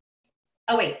exercise.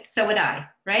 Oh wait, so would I,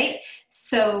 right?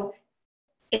 So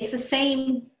it's the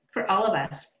same for all of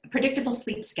us. A predictable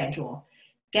sleep schedule,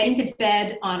 getting to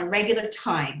bed on a regular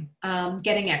time,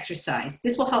 getting exercise.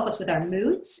 This will help us with our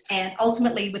moods and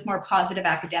ultimately with more positive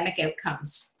academic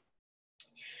outcomes.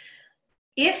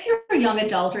 If your young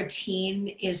adult or teen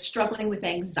is struggling with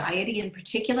anxiety in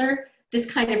particular,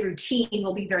 this kind of routine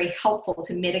will be very helpful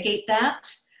to mitigate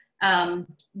that.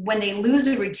 When they lose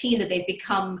a routine that they've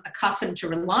become accustomed to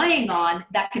relying on,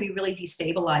 that can be really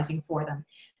destabilizing for them.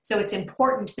 So it's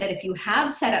important that if you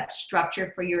have set up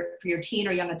structure for your teen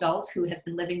or young adult who has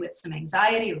been living with some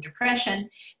anxiety or depression,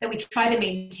 that we try to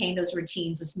maintain those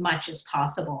routines as much as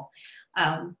possible.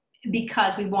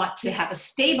 Because we want to have a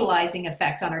stabilizing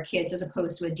effect on our kids as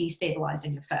opposed to a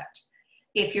destabilizing effect.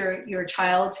 If your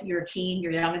child, your teen,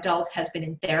 your young adult has been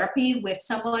in therapy with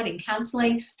someone in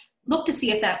counseling, look to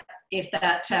see if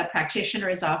that practitioner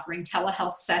is offering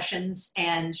telehealth sessions,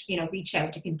 and reach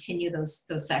out to continue those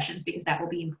sessions, because that will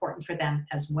be important for them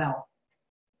as well.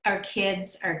 Our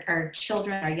kids, our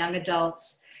children, our young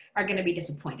adults are going to be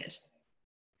disappointed.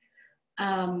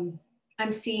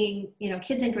 I'm seeing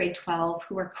kids in grade 12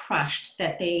 who are crushed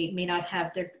that they may not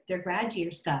have their grad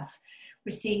year stuff.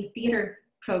 We're seeing theater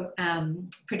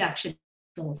productions,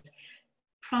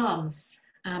 proms,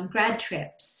 grad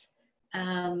trips,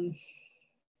 the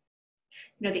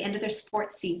end of their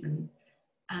sports season,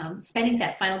 spending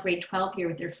that final grade 12 year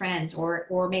with their friends,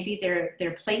 or maybe their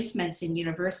placements in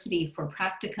university for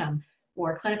practicum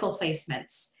or clinical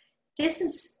placements.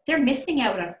 They're missing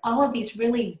out on all of these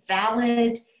really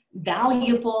valid,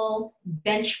 valuable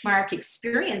benchmark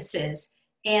experiences.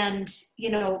 And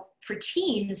for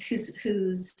teens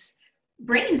whose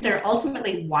brains are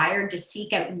ultimately wired to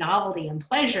seek out novelty and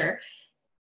pleasure,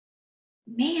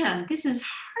 man, this is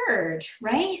hard,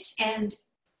 right? And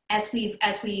as we've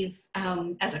as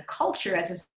a culture, as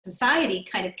a society,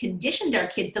 kind of conditioned our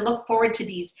kids to look forward to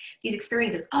these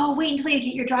experiences. Oh, wait until you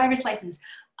get your driver's license.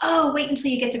 Oh, wait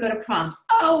until you get to go to prom.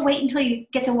 Oh, wait until you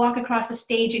get to walk across the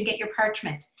stage and get your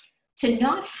parchment. To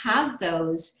not have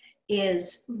those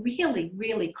is really,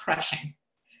 really crushing,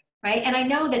 right? And I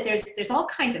know that there's all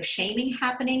kinds of shaming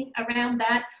happening around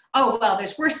that. Oh, well,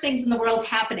 there's worse things in the world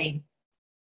happening.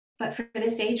 But for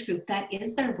this age group, that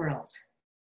is their world.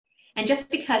 And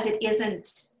just because it isn't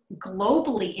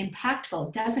globally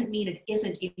impactful doesn't mean it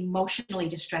isn't emotionally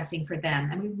distressing for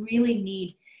them. And we really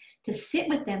need to sit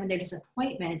with them in their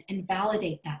disappointment and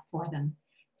validate that for them.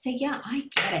 Say, yeah, I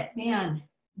get it, man.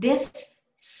 This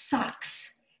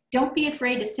sucks. Don't be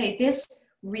afraid to say this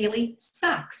really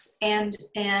sucks, and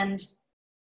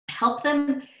help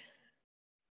them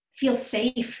feel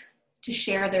safe to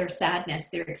share their sadness,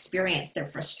 their experience, their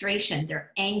frustration,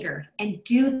 their anger, and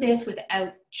do this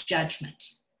without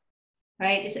judgment,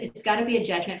 right? It's got to be a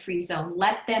judgment-free zone.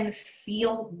 Let them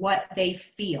feel what they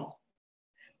feel.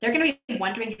 They're going to be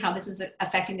wondering how this is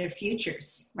affecting their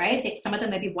futures, right? Some of them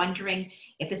may be wondering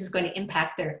if this is going to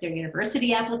impact their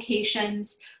university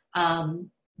applications,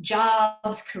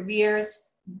 jobs, careers.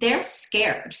 They're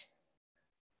scared.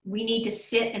 We need to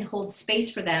sit and hold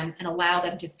space for them and allow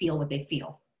them to feel what they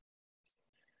feel.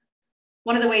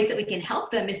 One of the ways that we can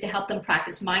help them is to help them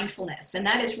practice mindfulness, and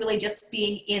that is really just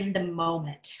being in the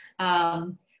moment.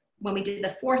 When we did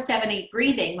the 4-7-8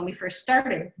 breathing, when we first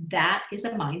started, that is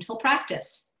a mindful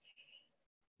practice.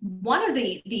 One of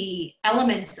the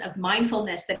elements of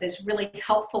mindfulness that is really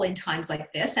helpful in times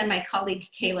like this, and my colleague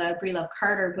Kayla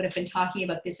Breelove-Carter would have been talking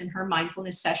about this in her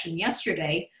mindfulness session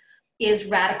yesterday, is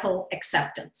radical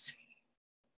acceptance.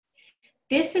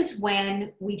 This is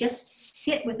when we just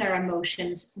sit with our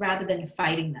emotions rather than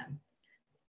fighting them.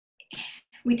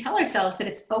 We tell ourselves that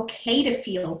it's okay to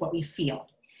feel what we feel.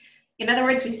 In other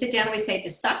words, we sit down and we say,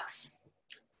 this sucks.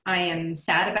 I am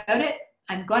sad about it.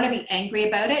 I'm going to be angry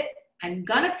about it. I'm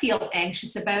going to feel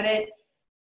anxious about it,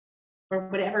 or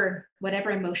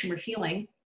whatever emotion we're feeling.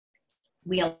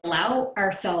 We allow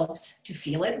ourselves to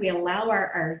feel it. We allow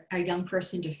our young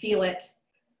person to feel it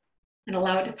and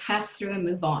allow it to pass through and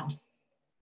move on.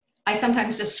 I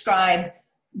sometimes describe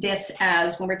this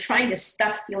as when we're trying to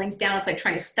stuff feelings down, it's like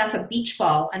trying to stuff a beach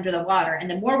ball under the water. And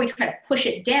the more we try to push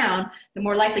it down, the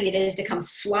more likely it is to come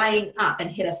flying up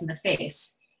and hit us in the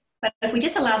face. But if we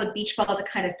just allow the beach ball to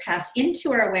kind of pass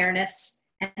into our awareness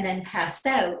and then pass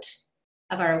out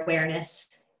of our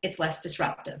awareness, it's less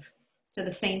disruptive. So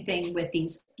the same thing with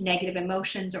these negative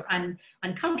emotions or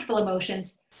uncomfortable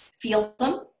emotions, feel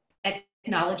them,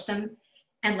 acknowledge them,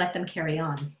 and let them carry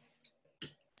on.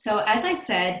 So as I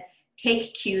said,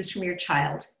 take cues from your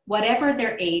child, whatever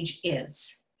their age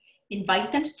is.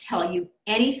 Invite them to tell you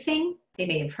anything they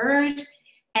may have heard,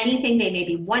 anything they may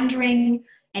be wondering,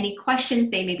 any questions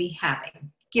they may be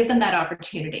having. Give them that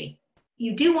opportunity.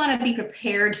 You do want to be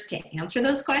prepared to answer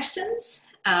those questions,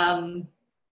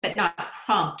 but not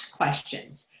prompt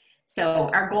questions.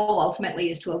 So our goal ultimately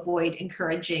is to avoid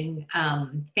encouraging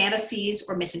fantasies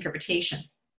or misinterpretation.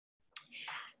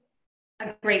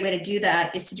 A great way to do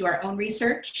that is to do our own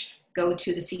research, go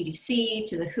to the CDC,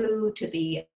 to the WHO, to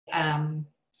the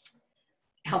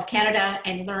Health Canada,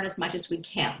 and learn as much as we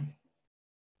can.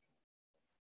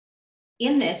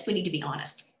 In this, we need to be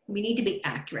honest. We need to be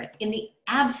accurate. In the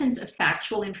absence of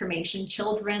factual information,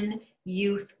 children,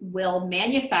 youth will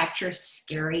manufacture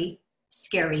scary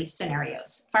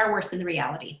scenarios, far worse than the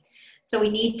reality. So we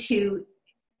need to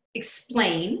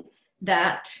explain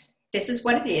that this is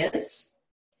what it is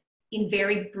in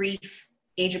very brief,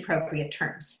 age-appropriate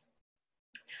terms.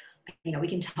 You know, we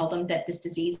can tell them that this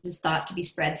disease is thought to be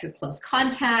spread through close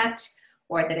contact,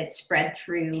 or that it's spread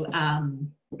through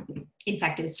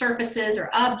infected surfaces or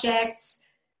objects,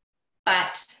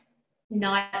 but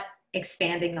not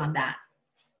expanding on that.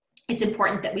 It's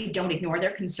important that we don't ignore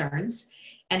their concerns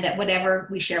and that whatever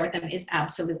we share with them is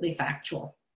absolutely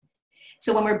factual.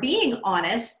 So when we're being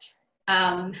honest,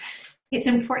 it's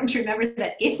important to remember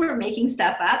that if we're making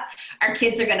stuff up, our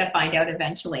kids are going to find out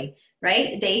eventually,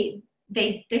 right?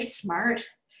 They're smart.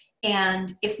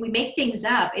 And if we make things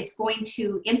up, it's going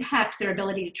to impact their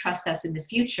ability to trust us in the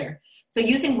future. So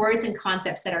using words and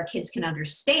concepts that our kids can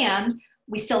understand,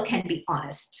 we still can be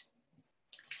honest.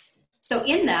 So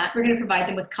in that, we're going to provide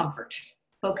them with comfort.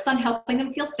 Focus on helping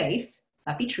them feel safe,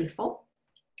 but be truthful.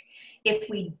 If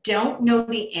we don't know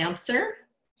the answer,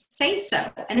 say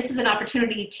so. And this is an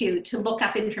opportunity to look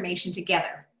up information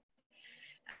together.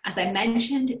 As I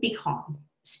mentioned, be calm.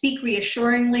 Speak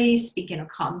reassuringly, speak in a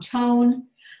calm tone.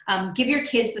 Give your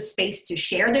kids the space to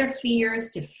share their fears,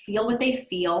 to feel what they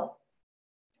feel,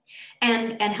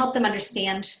 and help them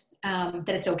understand that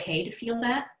it's okay to feel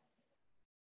that.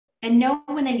 And know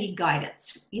when they need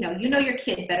guidance. You know your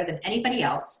kid better than anybody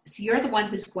else, so you're the one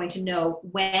who's going to know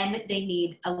when they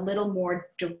need a little more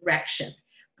direction.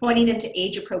 Pointing them to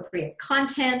age-appropriate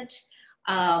content,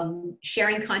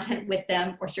 sharing content with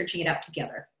them, or searching it up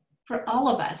together. For all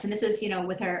of us, and this is,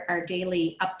 with our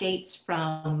daily updates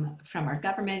from our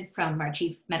government, from our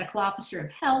Chief Medical Officer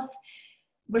of Health,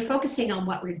 we're focusing on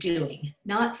what we're doing,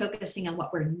 not focusing on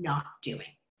what we're not doing.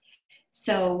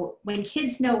 So when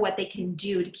kids know what they can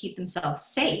do to keep themselves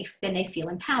safe, then they feel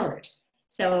empowered.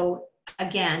 So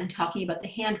again, talking about the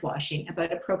hand washing,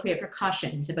 about appropriate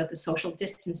precautions, about the social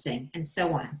distancing, and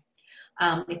so on.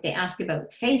 If they ask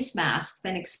about face masks,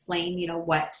 then explain,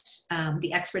 what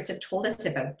the experts have told us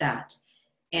about that.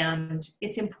 And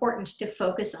it's important to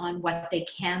focus on what they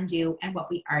can do and what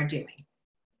we are doing.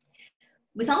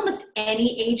 With almost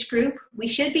any age group, we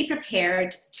should be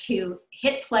prepared to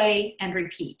hit play and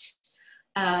repeat.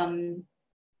 Some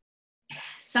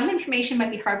information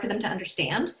might be hard for them to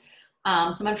understand.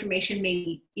 Some information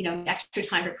may be, extra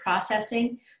time for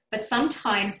processing, but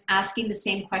sometimes asking the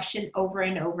same question over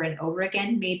and over and over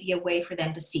again may be a way for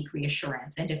them to seek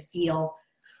reassurance and to feel,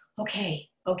 okay,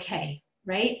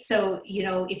 right? So,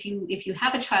 if you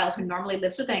have a child who normally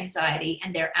lives with anxiety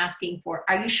and they're asking for,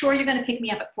 are you sure you're going to pick me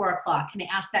up at 4 o'clock? And they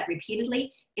ask that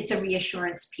repeatedly, it's a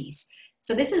reassurance piece.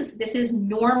 So this is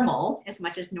normal, as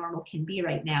much as normal can be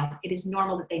right now. It is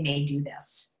normal that they may do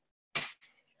this.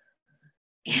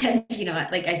 And,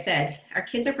 like I said, our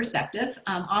kids are perceptive,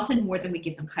 often more than we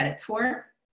give them credit for.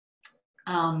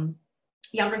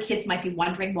 Younger kids might be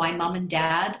wondering why mom and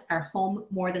dad are home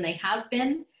more than they have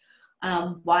been,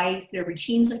 why their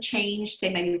routines have changed.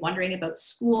 They might be wondering about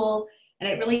school. And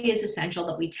it really is essential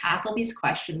that we tackle these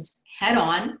questions head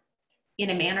on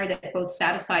in a manner that both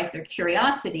satisfies their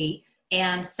curiosity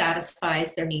and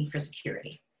satisfies their need for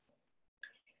security.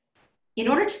 In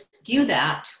order to do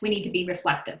that, we need to be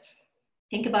reflective.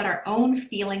 Think about our own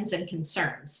feelings and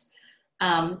concerns.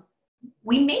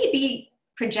 We may be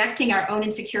projecting our own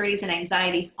insecurities and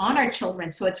anxieties on our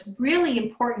children. So it's really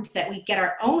important that we get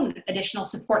our own additional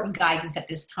support and guidance at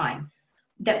this time,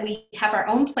 that we have our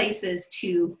own places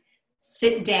to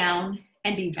sit down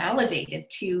and be validated,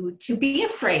 to be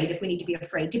afraid if we need to be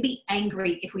afraid, to be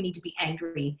angry if we need to be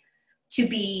angry, to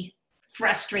be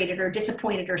frustrated or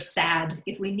disappointed or sad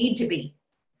if we need to be.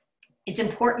 It's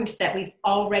important that we've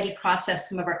already processed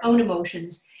some of our own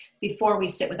emotions before we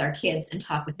sit with our kids and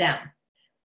talk with them.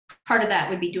 Part of that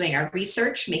would be doing our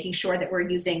research, making sure that we're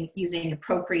using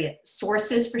appropriate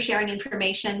sources for sharing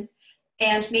information.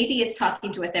 And maybe it's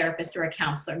talking to a therapist or a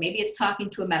counselor. Maybe it's talking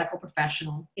to a medical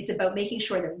professional. It's about making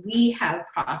sure that we have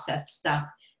processed stuff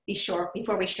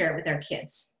before we share it with our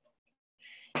kids.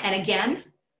 And again,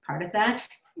 part of that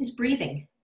is breathing.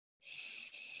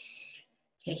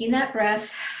 Taking that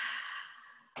breath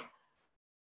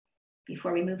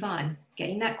before we move on,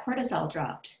 getting that cortisol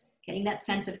dropped, getting that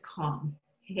sense of calm,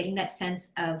 getting that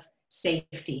sense of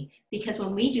safety. Because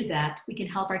when we do that, we can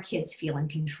help our kids feel in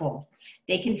control.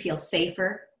 They can feel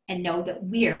safer and know that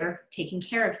we're taking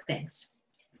care of things.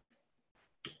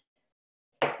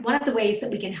 One of the ways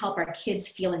that we can help our kids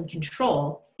feel in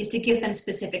control is to give them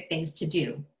specific things to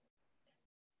do.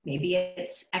 Maybe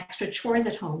it's extra chores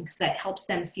at home because that helps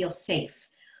them feel safe.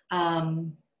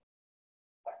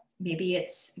 Maybe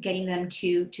it's getting them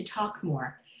to talk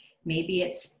more. Maybe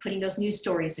it's putting those news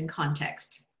stories in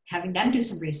context, having them do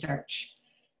some research,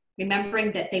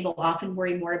 remembering that they will often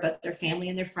worry more about their family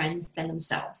and their friends than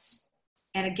themselves.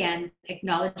 And again,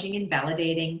 acknowledging and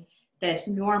validating that it's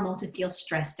normal to feel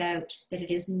stressed out, that it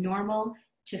is normal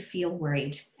to feel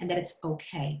worried, and that it's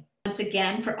okay. Once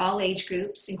again, for all age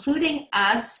groups, including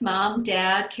us, mom,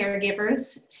 dad,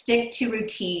 caregivers, stick to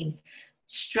routine.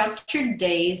 Structured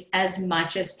days as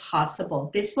much as possible.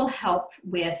 This will help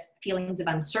with feelings of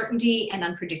uncertainty and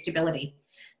unpredictability.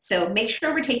 So make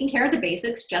sure we're taking care of the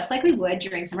basics just like we would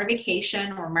during summer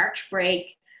vacation or March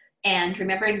break, and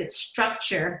remembering that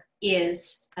structure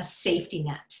is a safety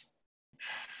net.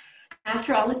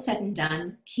 After all is said and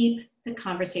done, keep the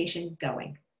conversation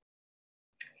going.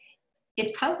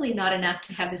 It's probably not enough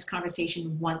to have this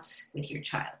conversation once with your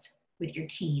child, with your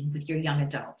teen, with your young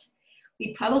adult.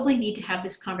 We probably need to have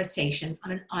this conversation on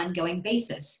an ongoing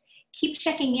basis. Keep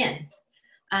checking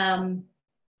in.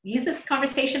 Use this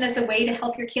conversation as a way to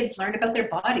help your kids learn about their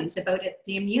bodies, about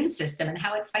the immune system and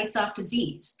how it fights off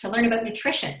disease, to learn about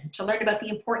nutrition, to learn about the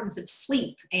importance of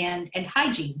sleep and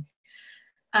hygiene.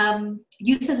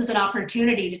 Use this as an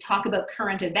opportunity to talk about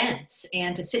current events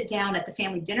and to sit down at the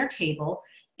family dinner table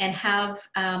and have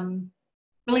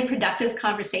really productive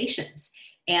conversations.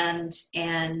 And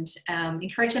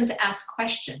encourage them to ask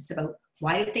questions about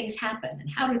why do things happen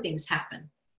and how do things happen.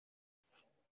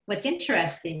 What's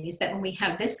interesting is that when we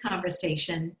have this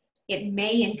conversation, it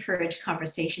may encourage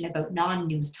conversation about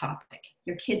non-news topic.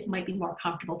 Your kids might be more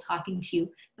comfortable talking to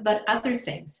you about other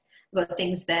things, about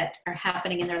things that are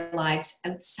happening in their lives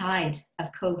outside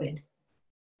of COVID.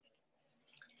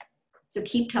 So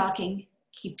keep talking,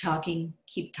 keep talking,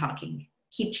 keep talking.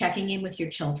 Keep checking in with your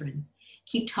children.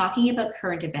 Keep talking about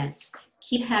current events.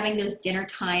 Keep having those dinner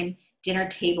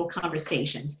table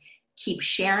conversations. Keep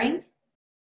sharing,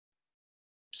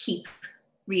 keep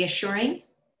reassuring,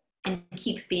 and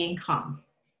keep being calm.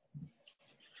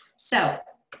 So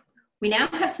we now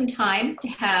have some time to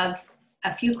have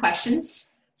a few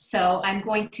questions. So I'm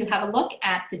going to have a look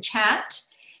at the chat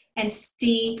and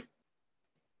see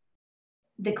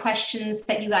the questions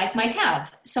that you guys might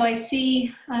have. So I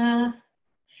see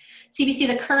CBC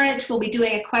The Current will be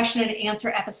doing a question and answer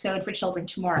episode for children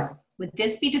tomorrow. Would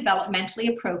this be developmentally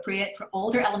appropriate for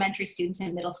older elementary students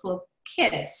and middle school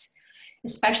kids,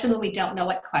 especially when we don't know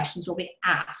what questions will be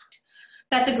asked?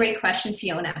 That's a great question,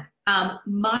 Fiona.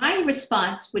 My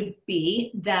response would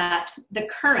be that The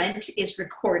Current is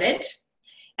recorded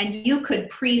and you could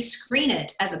pre-screen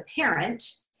it as a parent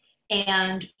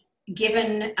and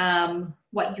given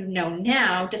what you know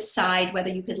now, decide whether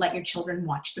you could let your children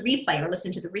watch the replay or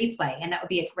listen to the replay. And that would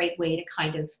be a great way to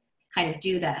kind of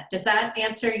do that. Does that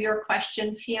answer your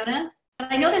question, Fiona?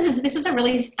 I know this is a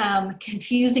really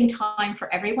confusing time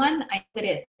for everyone. I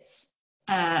think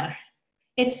that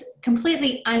it's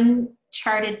completely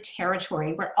uncharted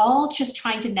territory. We're all just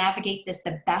trying to navigate this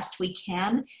the best we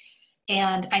can.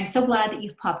 And I'm so glad that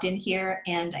you've popped in here,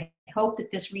 and I hope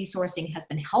that this resourcing has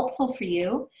been helpful for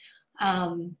you.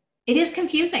 It is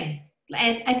confusing.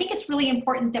 And I think it's really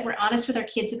important that we're honest with our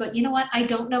kids about, you know what, I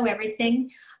don't know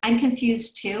everything. I'm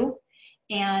confused too.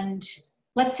 And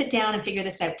let's sit down and figure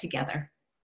this out together.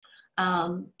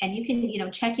 And you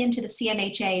can, check into the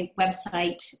CMHA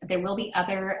website. There will be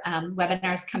other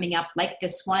webinars coming up like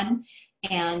this one.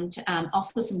 and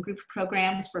also some group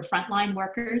programs for frontline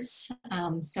workers,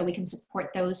 so we can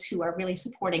support those who are really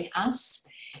supporting us.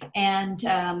 And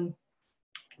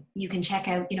you can check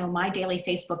out, my daily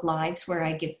Facebook Lives where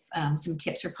I give some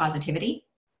tips for positivity.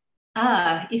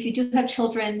 If you do have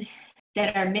children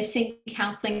that are missing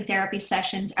counseling therapy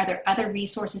sessions, are there other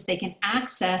resources they can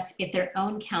access if their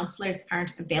own counselors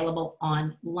aren't available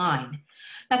online?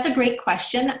 That's a great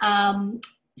question.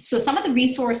 So some of the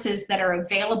resources that are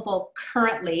available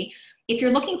currently, if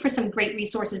you're looking for some great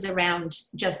resources around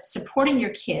just supporting your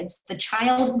kids, the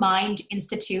Child Mind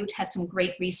Institute has some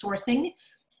great resourcing.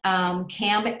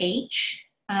 CAMH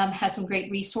has some great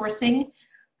resourcing.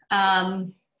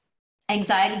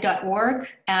 Anxiety.org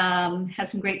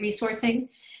has some great resourcing.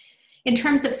 In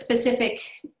terms of specific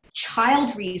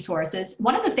child resources,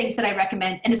 one of the things that I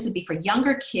recommend, and this would be for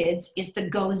younger kids, is the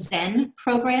Go Zen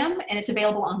program, and it's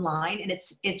available online, and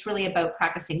it's really about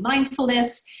practicing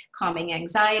mindfulness, calming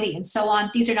anxiety, and so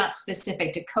on. These are not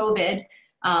specific to COVID,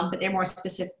 but they're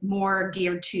more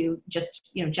geared to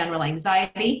just general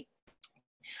anxiety.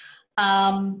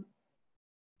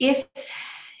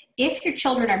 If your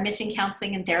children are missing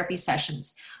counseling and therapy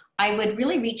sessions, I would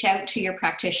really reach out to your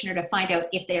practitioner to find out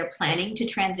if they are planning to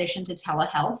transition to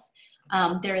telehealth.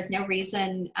 There is no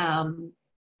reason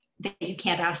that you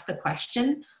can't ask the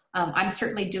question. I'm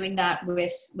certainly doing that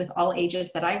with all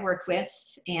ages that I work with.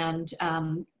 And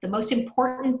the most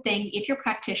important thing, if your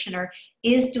practitioner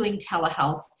is doing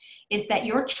telehealth, is that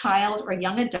your child or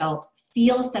young adult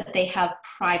feels that they have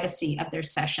privacy of their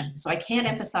session. So I can't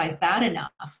emphasize that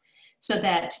enough. So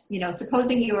that,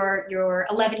 supposing your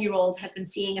 11-year-old has been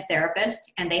seeing a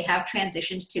therapist and they have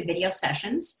transitioned to video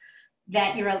sessions,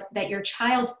 that your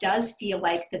child does feel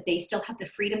like that they still have the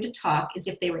freedom to talk as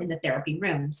if they were in the therapy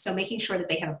room. So making sure that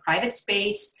they have a private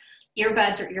space,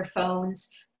 earbuds or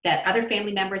earphones, that other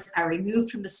family members are removed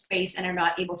from the space and are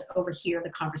not able to overhear the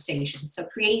conversation. So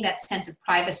creating that sense of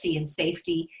privacy and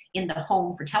safety in the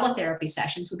home for teletherapy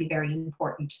sessions would be very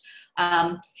important.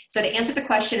 So to answer the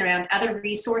question around other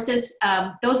resources,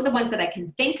 those are the ones that I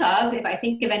can think of. If I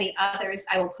think of any others,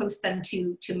 I will post them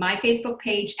to my Facebook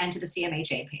page and to the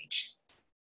CMHA page.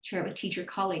 Share it with teacher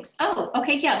colleagues. Oh,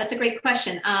 okay, yeah, that's a great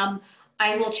question.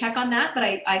 I will check on that, but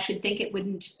I should think it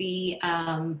wouldn't be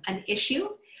an issue.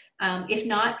 If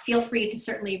not, feel free to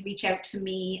certainly reach out to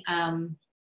me on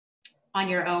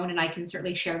your own, and I can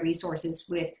certainly share resources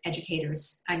with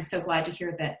educators. I'm so glad to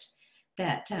hear that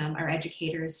our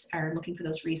educators are looking for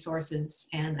those resources,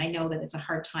 and I know that it's a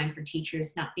hard time for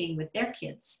teachers not being with their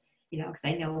kids, because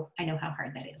I know how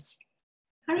hard that is.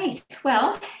 All right,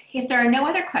 well, if there are no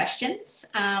other questions,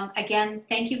 again,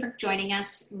 thank you for joining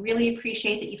us. Really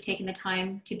appreciate that you've taken the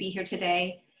time to be here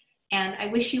today. And I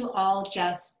wish you all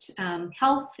just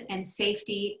health and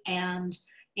safety, and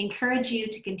encourage you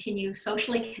to continue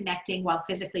socially connecting while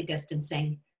physically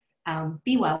distancing.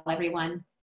 Be well, everyone.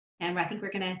 And I think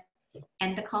we're going to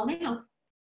end the call now.